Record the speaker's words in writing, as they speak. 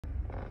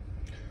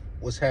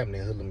What's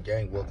happening, Hoodlum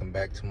Gang? Welcome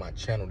back to my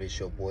channel. This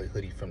your boy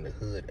Hoodie from the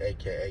Hood,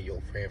 aka your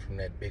friend from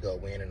that big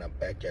old win, and I'm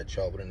back at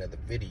y'all with another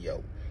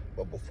video.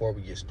 But before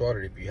we get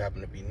started, if you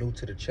happen to be new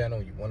to the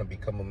channel, you want to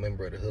become a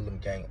member of the Hoodlum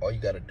Gang, all you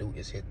got to do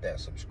is hit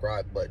that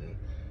subscribe button,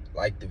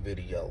 like the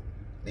video,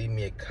 leave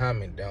me a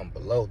comment down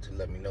below to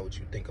let me know what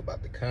you think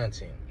about the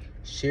content,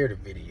 share the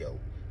video,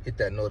 hit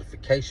that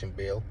notification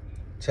bell,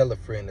 tell a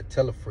friend to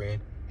tell a friend,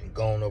 and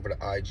go on over to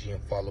IG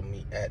and follow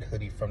me at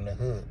Hoodie from the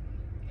Hood.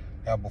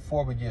 Now,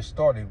 before we get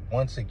started,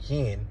 once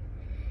again,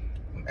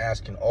 I'm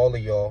asking all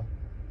of y'all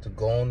to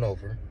go on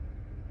over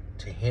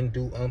to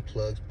Hindu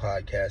Unplugged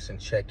podcast and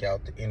check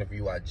out the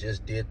interview I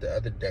just did the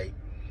other day.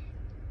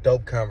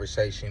 Dope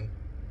conversation.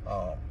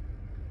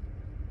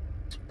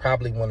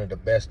 Probably one of the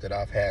best that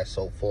I've had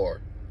so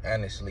far,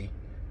 honestly.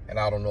 And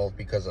I don't know if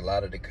because a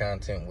lot of the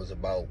content was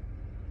about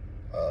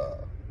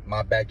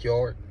my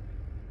backyard.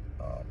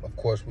 Of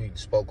course, we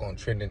spoke on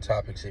trending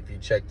topics. If you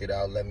checked it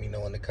out, let me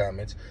know in the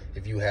comments.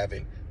 If you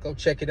haven't, go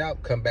check it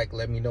out. Come back,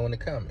 let me know in the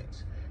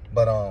comments.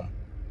 But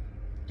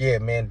yeah,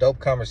 man, dope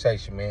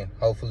conversation, man.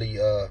 Hopefully,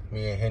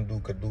 me and Hindu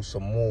could do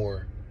some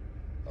more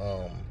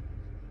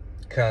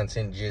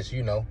content, just,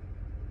 you know,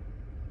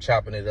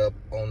 chopping it up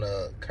on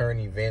current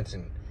events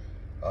and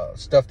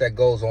stuff that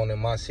goes on in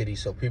my city,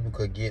 so people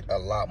could get a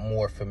lot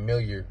more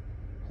familiar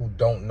who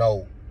don't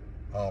know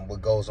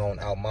what goes on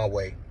out my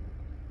way.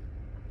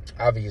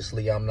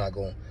 Obviously, I'm not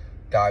going to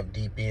dive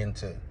deep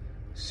into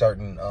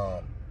certain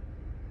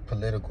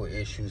political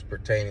issues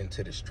pertaining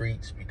to the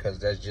streets, because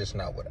that's just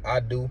not what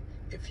I do.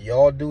 If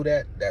y'all do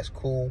that, that's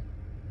cool.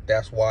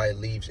 That's why it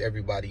leaves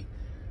everybody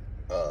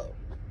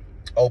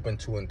open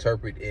to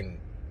interpret and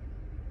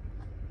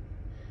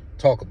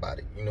talk about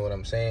it. You know what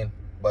I'm saying?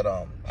 But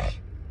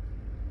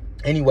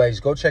anyways,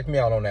 go check me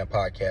out on that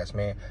podcast,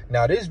 man.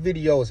 Now, this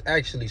video is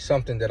actually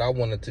something that I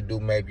wanted to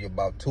do maybe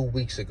about 2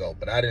 weeks ago,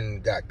 but I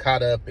didn't got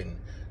caught up in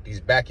these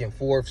back and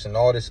forths and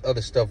all this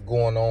other stuff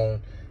going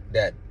on,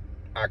 that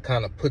I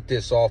kind of put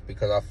this off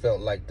because I felt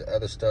like the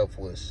other stuff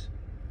was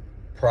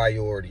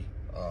priority.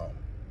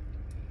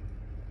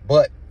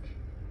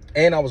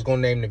 And I was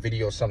going to name the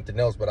video something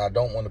else, but I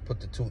don't want to put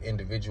the two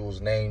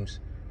individuals' names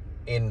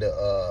in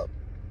the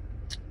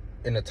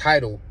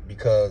title,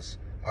 because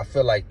I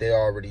feel like they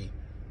already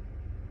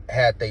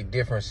had their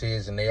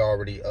differences and they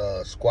already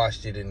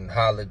squashed it and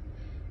hollered.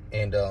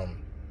 And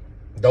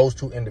those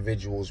two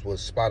individuals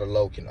was Spider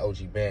Loc and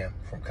OG Bam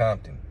from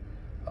Compton.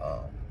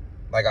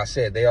 Like I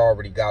said, they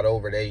already got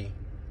over they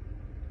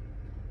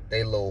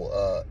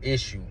little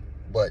issue,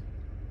 but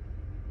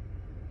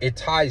it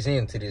ties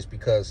into this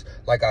because,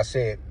 like I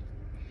said,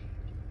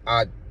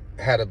 I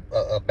had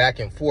a back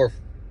and forth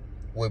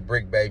with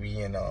Brick Baby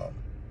and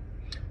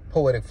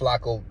Poetic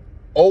Flacco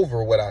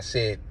over what I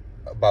said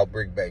about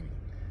Brick Baby.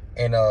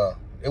 And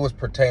it was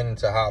pertaining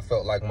to how I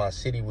felt like my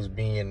city was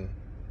being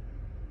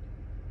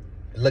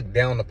looked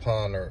down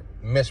upon or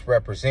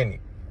misrepresented.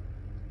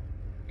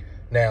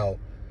 Now,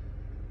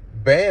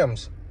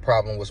 Bam's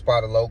problem with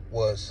Spider Loc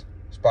was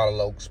Spider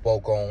Loc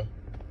spoke on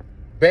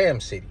Bam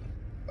City,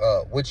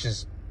 which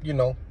is, you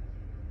know,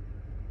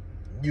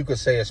 you could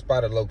say a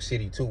Spider Loc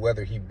city too,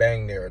 whether he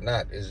banged there or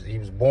not. He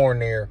was born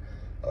there,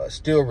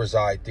 still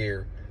reside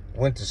there,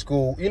 went to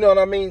school. You know what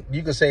I mean?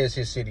 You could say it's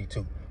his city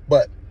too.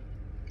 But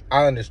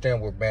I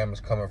understand where Bam is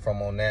coming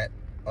from on that.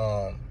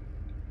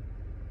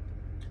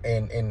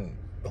 And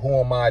who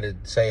am I to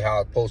say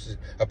how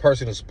a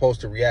person is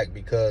supposed to react?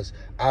 Because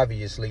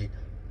obviously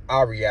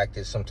I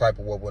reacted some type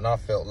of way when I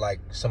felt like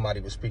somebody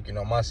was speaking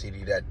on my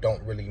city that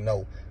don't really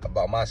know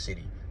about my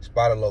city.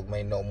 Spider Loc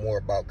may know more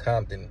about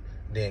Compton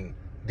than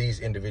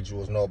these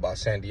individuals know about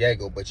San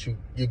Diego, but you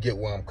get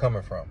where I'm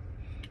coming from.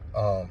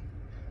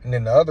 And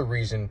then the other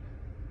reason,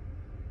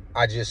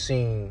 I just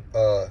seen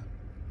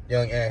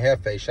Young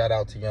Ant Hefe, shout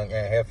out to Young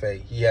Ant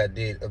Hefe. He had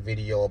did a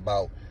video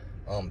about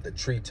the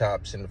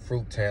treetops and the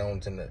fruit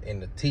towns and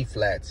the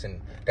T-flats,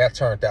 and that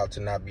turned out to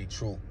not be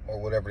true, or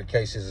whatever the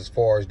case is, as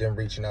far as them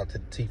reaching out to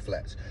the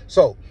T-flats.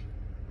 So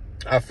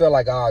I feel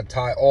like I'd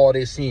tie all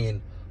this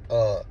in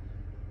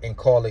and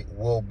call it,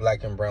 will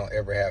Black and Brown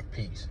ever have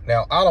peace?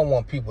 Now, I don't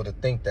want people to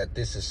think that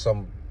this is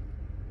some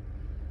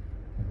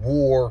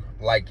war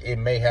like it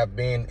may have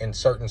been in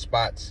certain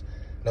spots.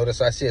 Notice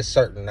I said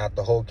certain, not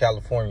the whole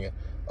California,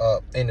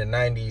 in the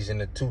 90s, in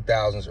the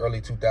 2000s,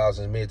 early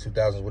 2000s, mid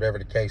 2000s, whatever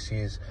the case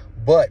is.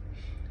 But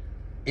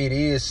it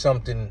is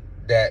something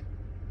that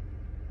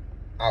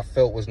I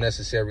felt was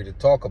necessary to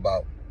talk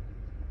about,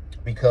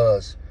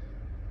 because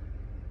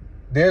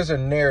there's a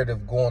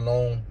narrative going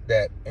on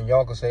that, and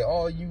y'all can say,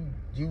 oh, you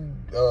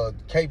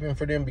caping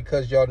for them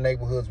because y'all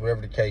neighborhoods,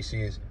 whatever the case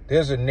is.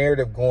 There's a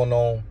narrative going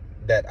on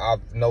that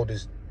I've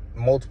noticed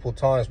multiple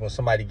times when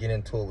somebody get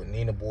into it with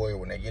Nina Boy, or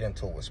when they get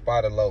into it with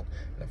Spider Loc,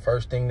 the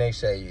first thing they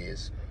say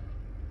is,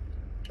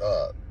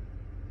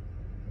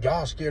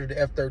 y'all scared of the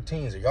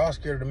F-13s, or y'all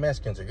scared of the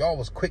Mexicans, or y'all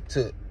was quick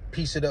to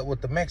piece it up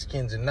with the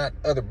Mexicans and not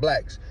other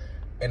blacks.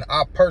 And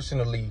I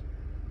personally,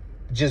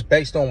 just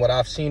based on what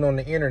I've seen on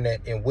the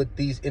internet and what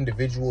these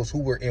individuals who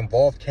were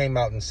involved came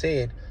out and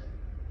said,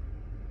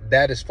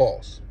 that is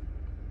false.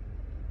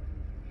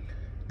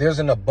 there's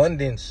an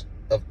abundance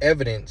of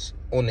evidence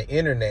on the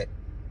internet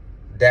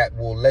that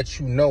will let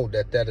you know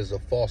that that is a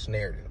false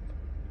narrative.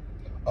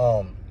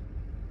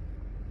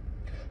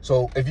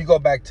 So if you go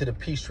back to the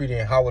peace treaty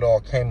and how it all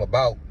came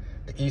about,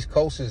 the East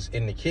Coasters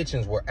in the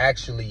kitchens were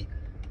actually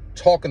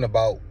talking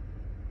about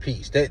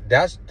peace.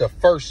 That's the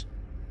first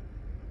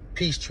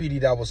peace treaty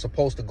that was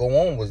supposed to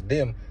go on, was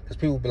them, because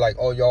people would be like,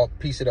 oh, y'all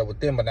piece it up with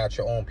them but not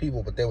your own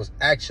people. But they was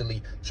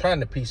actually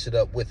trying to piece it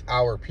up with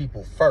our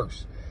people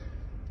first.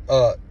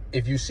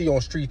 If you see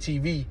on Street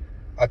TV,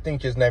 I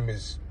think his name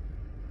is,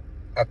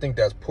 I think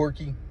that's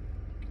Porky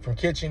from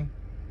Kitchen.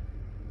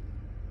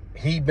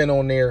 He been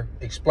on there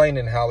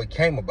explaining how it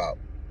came about.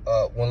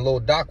 When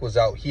Lil Doc was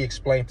out, he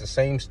explained the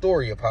same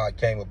story of how it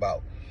came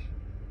about.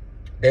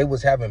 They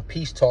was having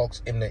peace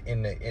talks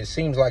it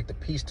seems like the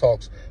peace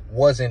talks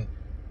wasn't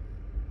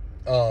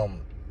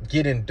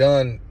getting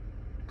done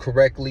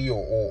correctly,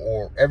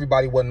 or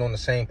everybody wasn't on the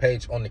same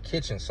page on the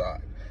Kitchen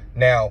side.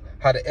 Now,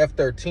 how the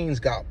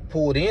F-13s got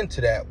pulled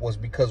into that was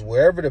because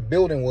wherever the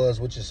building was,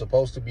 which is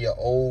supposed to be an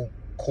old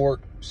court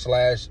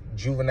 /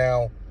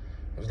 juvenile,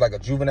 it was like a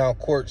juvenile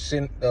court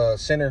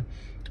center.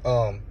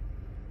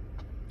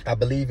 I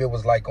believe it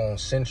was like on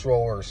Central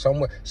or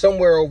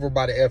somewhere over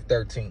by the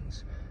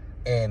F-13s.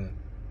 And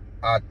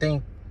I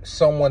think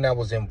someone that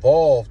was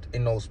involved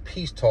in those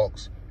peace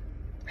talks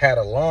had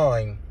a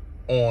line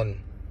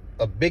on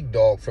a big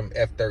dog from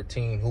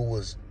F-13 who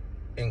was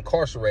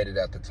incarcerated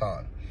at the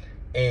time.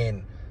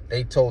 And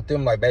they told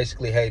them, like,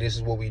 basically, hey, this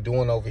is what we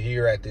doing over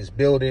here at this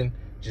building.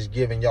 Just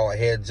giving y'all a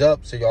heads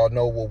up so y'all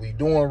know what we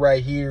doing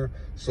right here.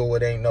 So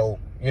it ain't no,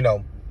 you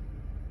know,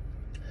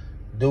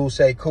 dude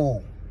say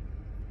cool.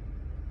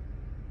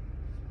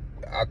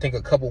 I think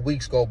a couple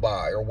weeks go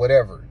by or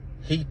whatever.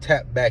 He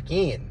tapped back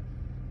in,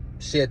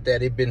 said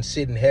that it been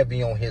sitting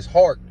heavy on his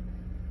heart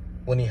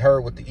when he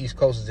heard what the East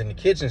Coasters in the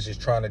Kitchens is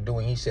trying to do.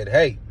 And he said,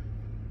 hey,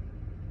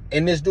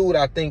 and this dude,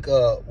 I think,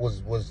 I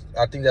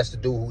think that's the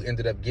dude who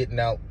ended up getting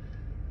out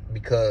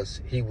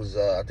because he was,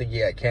 I think he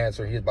had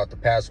cancer. He was about to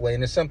pass away.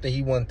 And it's something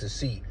he wanted to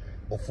see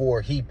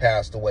before he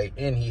passed away,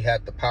 and he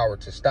had the power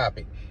to stop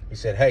it. He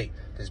said, hey,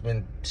 it's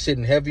been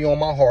sitting heavy on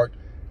my heart.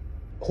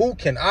 Who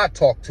can I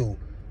talk to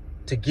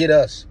get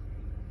us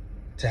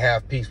to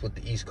have peace with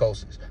the East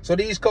Coasters? So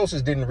the East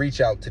Coasters didn't reach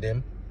out to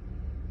them.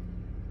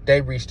 They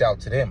reached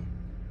out to them.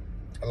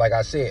 Like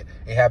I said,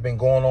 it had been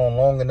going on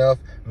long enough.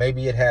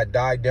 Maybe it had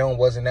died down,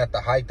 wasn't at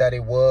the height that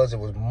it was. It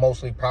was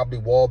mostly probably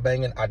wall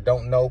banging. I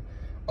don't know.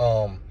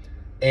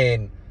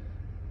 And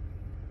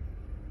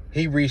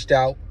he reached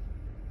out.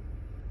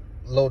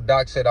 Lil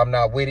Doc said, I'm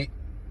not with it.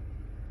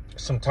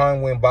 Some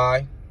time went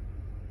by.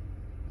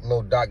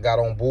 Lil Doc got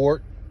on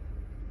board.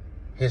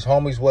 His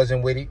homies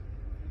wasn't with it.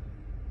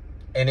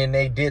 And then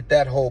they did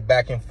that whole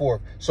back and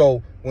forth.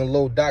 So when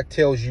Lil Doc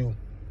tells you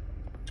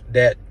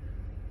that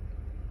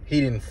he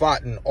didn't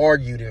fight and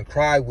argued and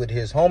cry with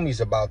his homies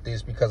about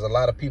this because a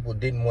lot of people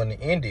didn't want to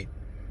end it,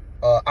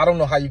 I don't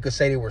know how you could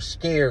say they were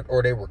scared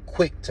or they were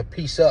quick to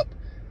piece up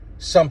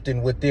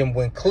something with them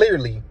when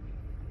clearly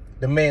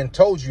the man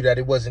told you that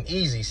it wasn't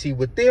easy. See,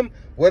 with them,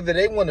 whether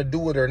they want to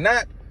do it or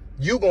not,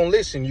 you gonna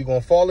listen, you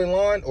gonna fall in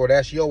line, or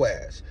that's your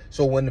ass.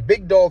 So when the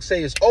big dogs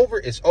say it's over,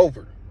 it's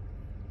over.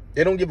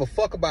 They don't give a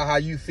fuck about how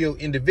you feel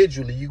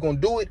individually. You gonna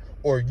do it,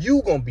 or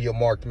you gonna be a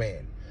marked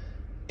man.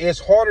 It's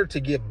harder to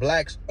get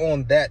blacks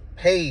on that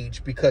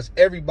page because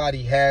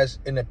everybody has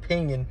an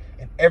opinion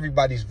and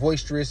everybody's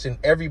boisterous and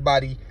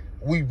everybody,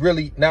 we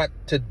really, not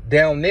to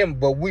down them,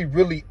 but we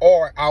really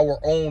are our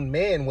own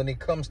man when it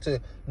comes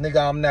to,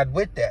 nigga, I'm not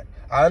with that.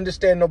 I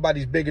understand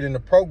nobody's bigger than the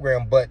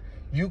program, but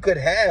you could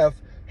have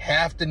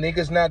half the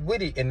niggas not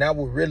with it, and that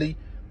would really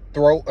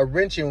throw a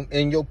wrench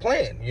in your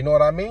plan. You know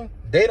what I mean?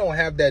 They don't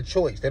have that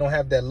choice. They don't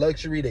have that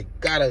luxury. They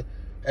gotta,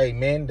 hey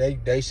man,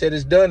 they said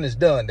it's done, it's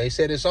done. They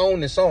said it's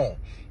on, it's on.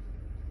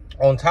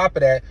 On top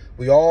of that,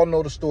 we all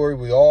know the story.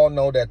 We all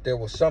know that there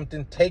was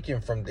something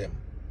taken from them.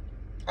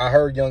 I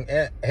heard young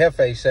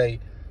Hefe say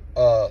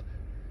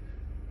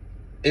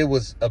it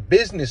was a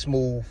business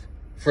move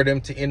for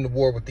them to end the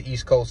war with the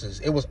East Coasters.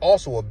 It was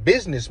also a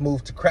business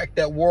move to crack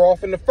that war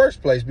off in the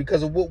first place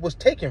because of what was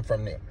taken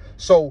from them.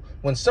 So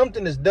when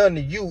something is done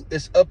to you,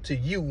 it's up to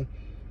you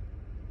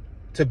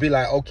to be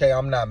like, okay,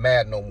 I'm not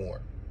mad no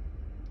more.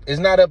 It's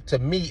not up to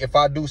me if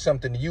I do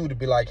something to you to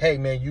be like, hey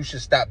man, you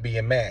should stop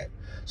being mad.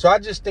 So I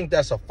just think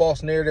that's a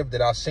false narrative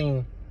that I've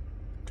seen.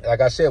 Like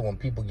I said, when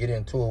people get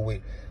into it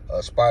with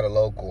Spider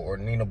Local or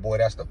Nina Boy,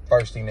 that's the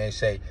first thing they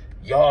say,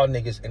 y'all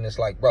niggas. And it's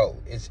like, bro,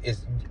 it's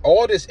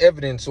all this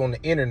evidence on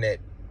the internet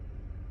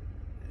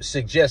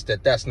suggests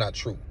that that's not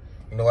true.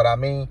 You know what I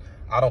mean?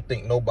 I don't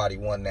think nobody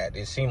won that.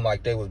 It seemed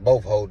like they was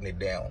both holding it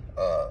down.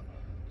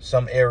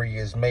 Some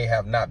areas may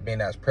have not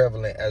been as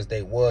prevalent as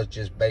they was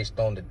just based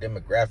on the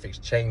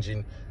demographics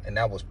changing, and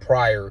that was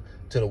prior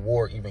to the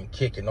war even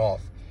kicking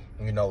off.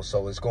 You know,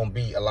 so it's going to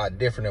be a lot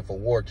different if a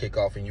war kick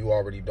off and you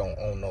already don't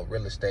own no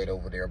real estate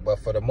over there. But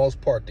for the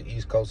most part, the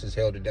East Coast has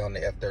held it down.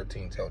 The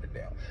F-13s held it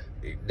down.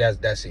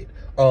 That's it.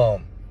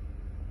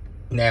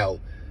 Now,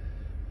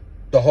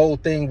 the whole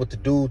thing with the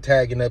dude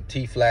tagging up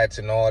T-Flats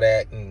and all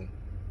that, and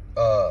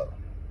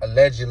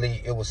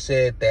allegedly it was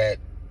said that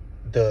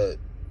the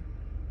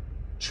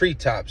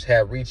Treetops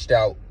had reached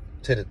out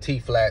to the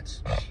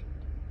T-Flats,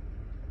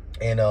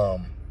 and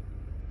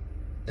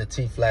the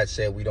T-Flats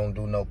said, we don't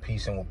do no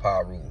peacing with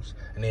Pirus.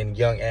 And then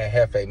Young Ant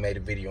Hefe made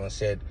a video and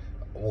said,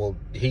 well,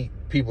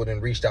 people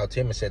then reached out to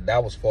him and said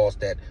that was false,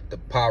 that the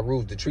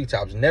Pirus, the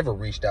Treetops, never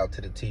reached out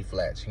to the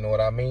T-Flats. You know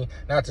what I mean?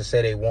 Not to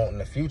say they won't in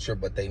the future,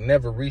 but they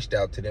never reached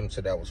out to them,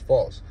 so that was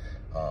false.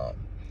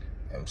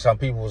 And some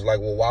people was like,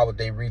 well, why would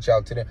they reach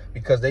out to them?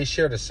 Because they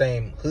share the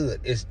same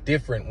hood. It's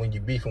different when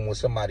you're beefing with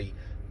somebody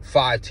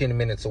 5-10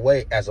 minutes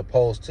away, as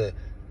opposed to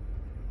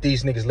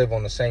these niggas live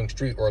on the same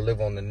street or live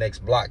on the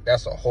next block.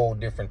 That's a whole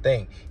different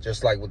thing.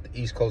 Just like with the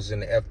East Coasters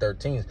and the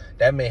F-13s,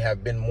 that may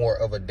have been more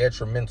of a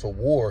detrimental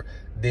war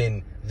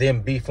than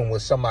them beefing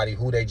with somebody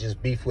who they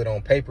just beef with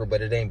on paper, but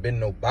it ain't been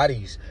no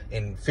bodies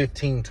in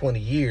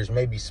 15-20 years.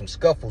 Maybe some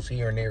scuffles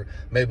here and there,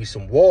 maybe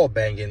some wall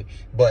banging,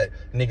 but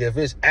nigga, if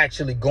it's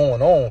actually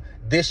going on,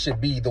 this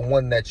should be the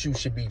one that you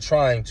should be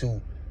trying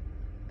to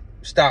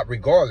stop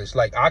regardless.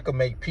 Like, I could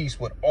make peace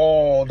with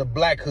all the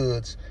black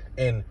hoods,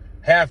 and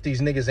half these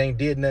niggas ain't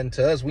did nothing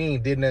to us. We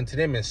ain't did nothing to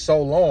them in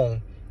so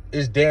long.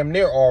 It's damn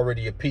near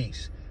already a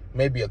peace.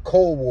 Maybe a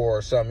Cold War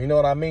or something. You know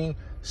what I mean?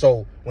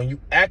 So when you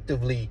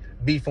actively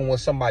beefing with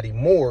somebody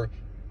more,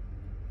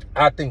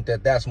 I think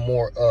that that's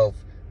more of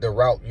the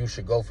route you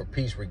should go for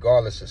peace,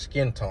 regardless of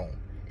skin tone.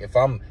 If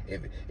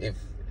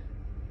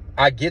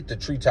I get the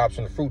Treetops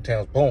and the Fruit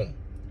Towns, boom.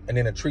 And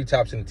then the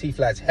Treetops and the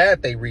T-Flats,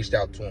 had they reached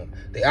out to them,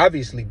 they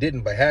obviously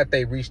didn't, but had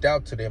they reached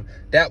out to them,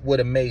 that would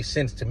have made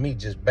sense to me,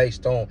 just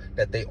based on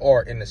that they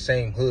are in the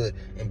same hood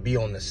and be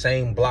on the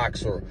same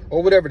blocks, or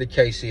whatever the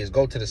case is,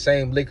 go to the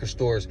same liquor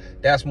stores.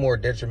 That's more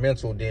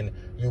detrimental than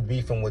you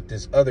beefing with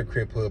this other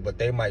Crip hood. But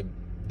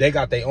they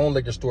got their own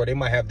liquor store, they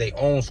might have their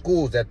own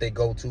schools that they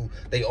go to,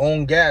 their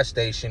own gas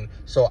station.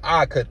 So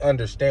I could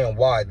understand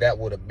why that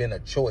would have been a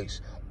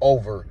choice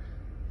over,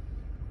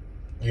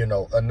 you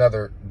know,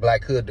 another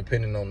black hood,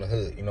 depending on the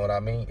hood. You know what I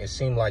mean? It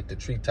seemed like the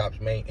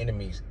Treetops' main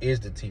enemies is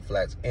the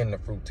T-Flats and the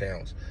Fruit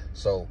Towns.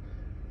 So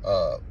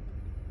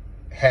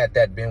had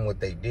that been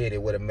what they did,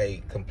 it would have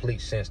made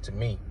complete sense to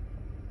me.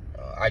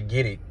 I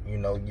get it, you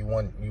know, you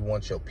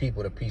want your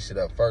people to piece it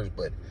up first,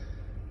 but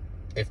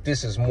if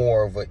this is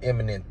more of an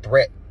imminent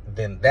threat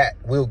than that,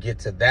 we'll get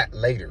to that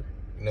later.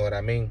 You know what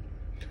I mean?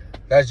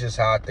 That's just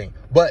how I think.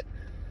 But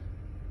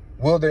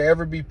will there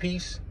ever be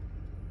peace?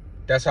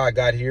 That's how I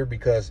got here,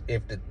 because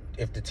if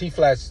the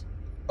T-Flats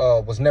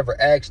was never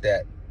asked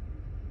that,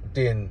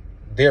 then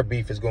their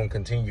beef is going to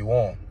continue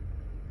on.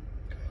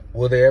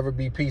 Will there ever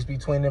be peace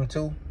between them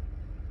two?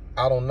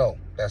 I don't know.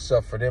 That's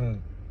up for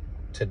them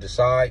to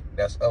decide.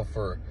 That's up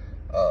for,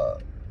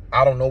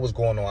 I don't know what's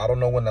going on. I don't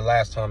know when the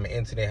last time an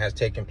incident has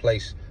taken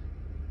place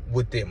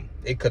with them.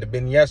 It could have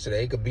been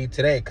yesterday. It could be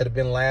today. It could have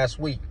been last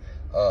week.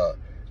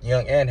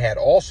 Young Ant had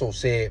also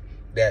said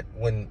that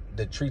when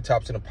the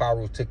Treetops and the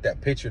Pirus took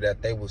that picture,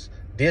 that they was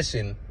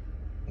dissing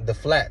the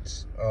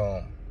Flats.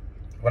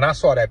 When I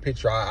saw that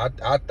picture, I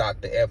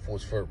thought the F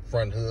was for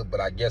Front Hood,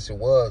 but I guess it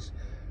was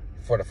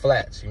for the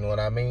Flats. You know what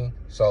I mean?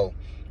 So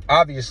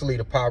obviously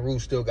the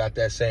Pirus still got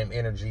that same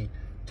energy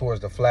towards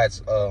the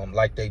Flats,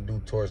 like they do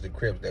towards the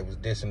Crips. They was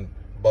dissing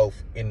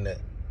both in the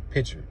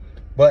picture.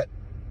 But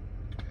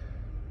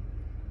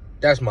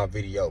that's my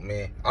video,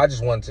 man. I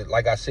just wanted to,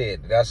 like I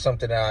said, that's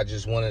something that I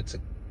just wanted to,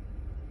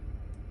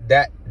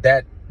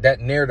 that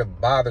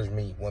narrative bothers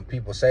me when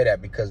people say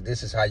that, because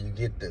this is how you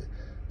get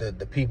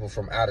the people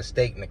from out of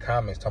state in the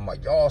comments talking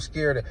about y'all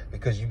scared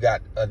because you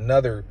got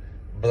another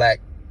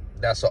black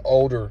that's an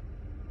older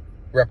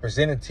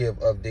representative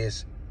of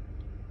this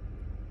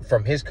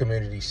from his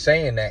community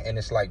saying that. And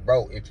it's like,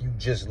 bro, if you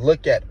just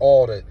look at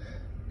all the,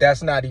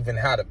 that's not even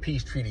how the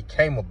peace treaty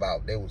came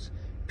about. There was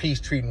peace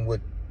treating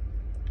with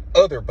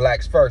other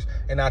blacks first,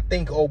 and I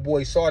think old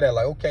boy saw that,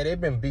 like, okay, they've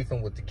been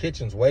beefing with the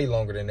Kitchens way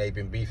longer than they've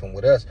been beefing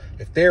with us.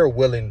 If they're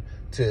willing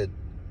to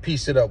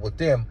piece it up with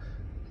them,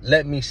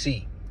 let me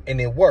see. And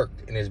it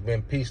worked, and it's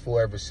been peaceful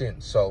ever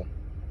since. So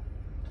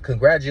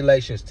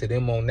congratulations to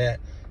them on that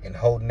and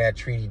holding that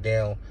treaty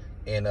down.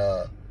 And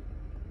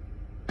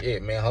yeah,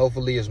 man,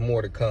 hopefully there's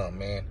more to come,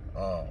 man.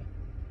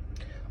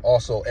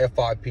 Also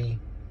FIP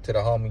to the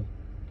homie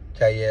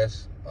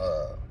KS.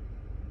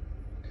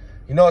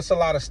 You know, it's a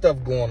lot of stuff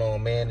going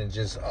on, man, and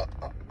just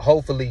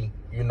hopefully,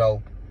 you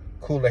know,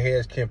 cooler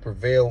heads can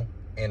prevail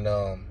and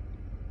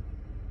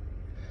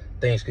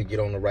things could get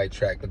on the right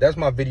track. But that's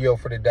my video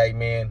for today,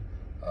 man.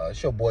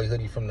 It's your boy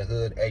Hoodie from the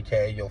Hood,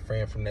 aka your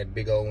friend from that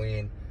big O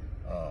N.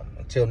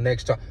 Until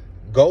next time,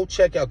 go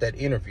check out that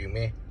interview,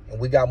 man. And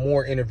we got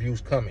more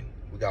interviews coming.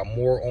 We got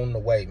more on the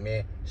way,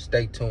 man.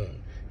 Stay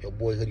tuned. Your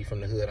boy Hoodie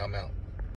from the Hood, I'm out.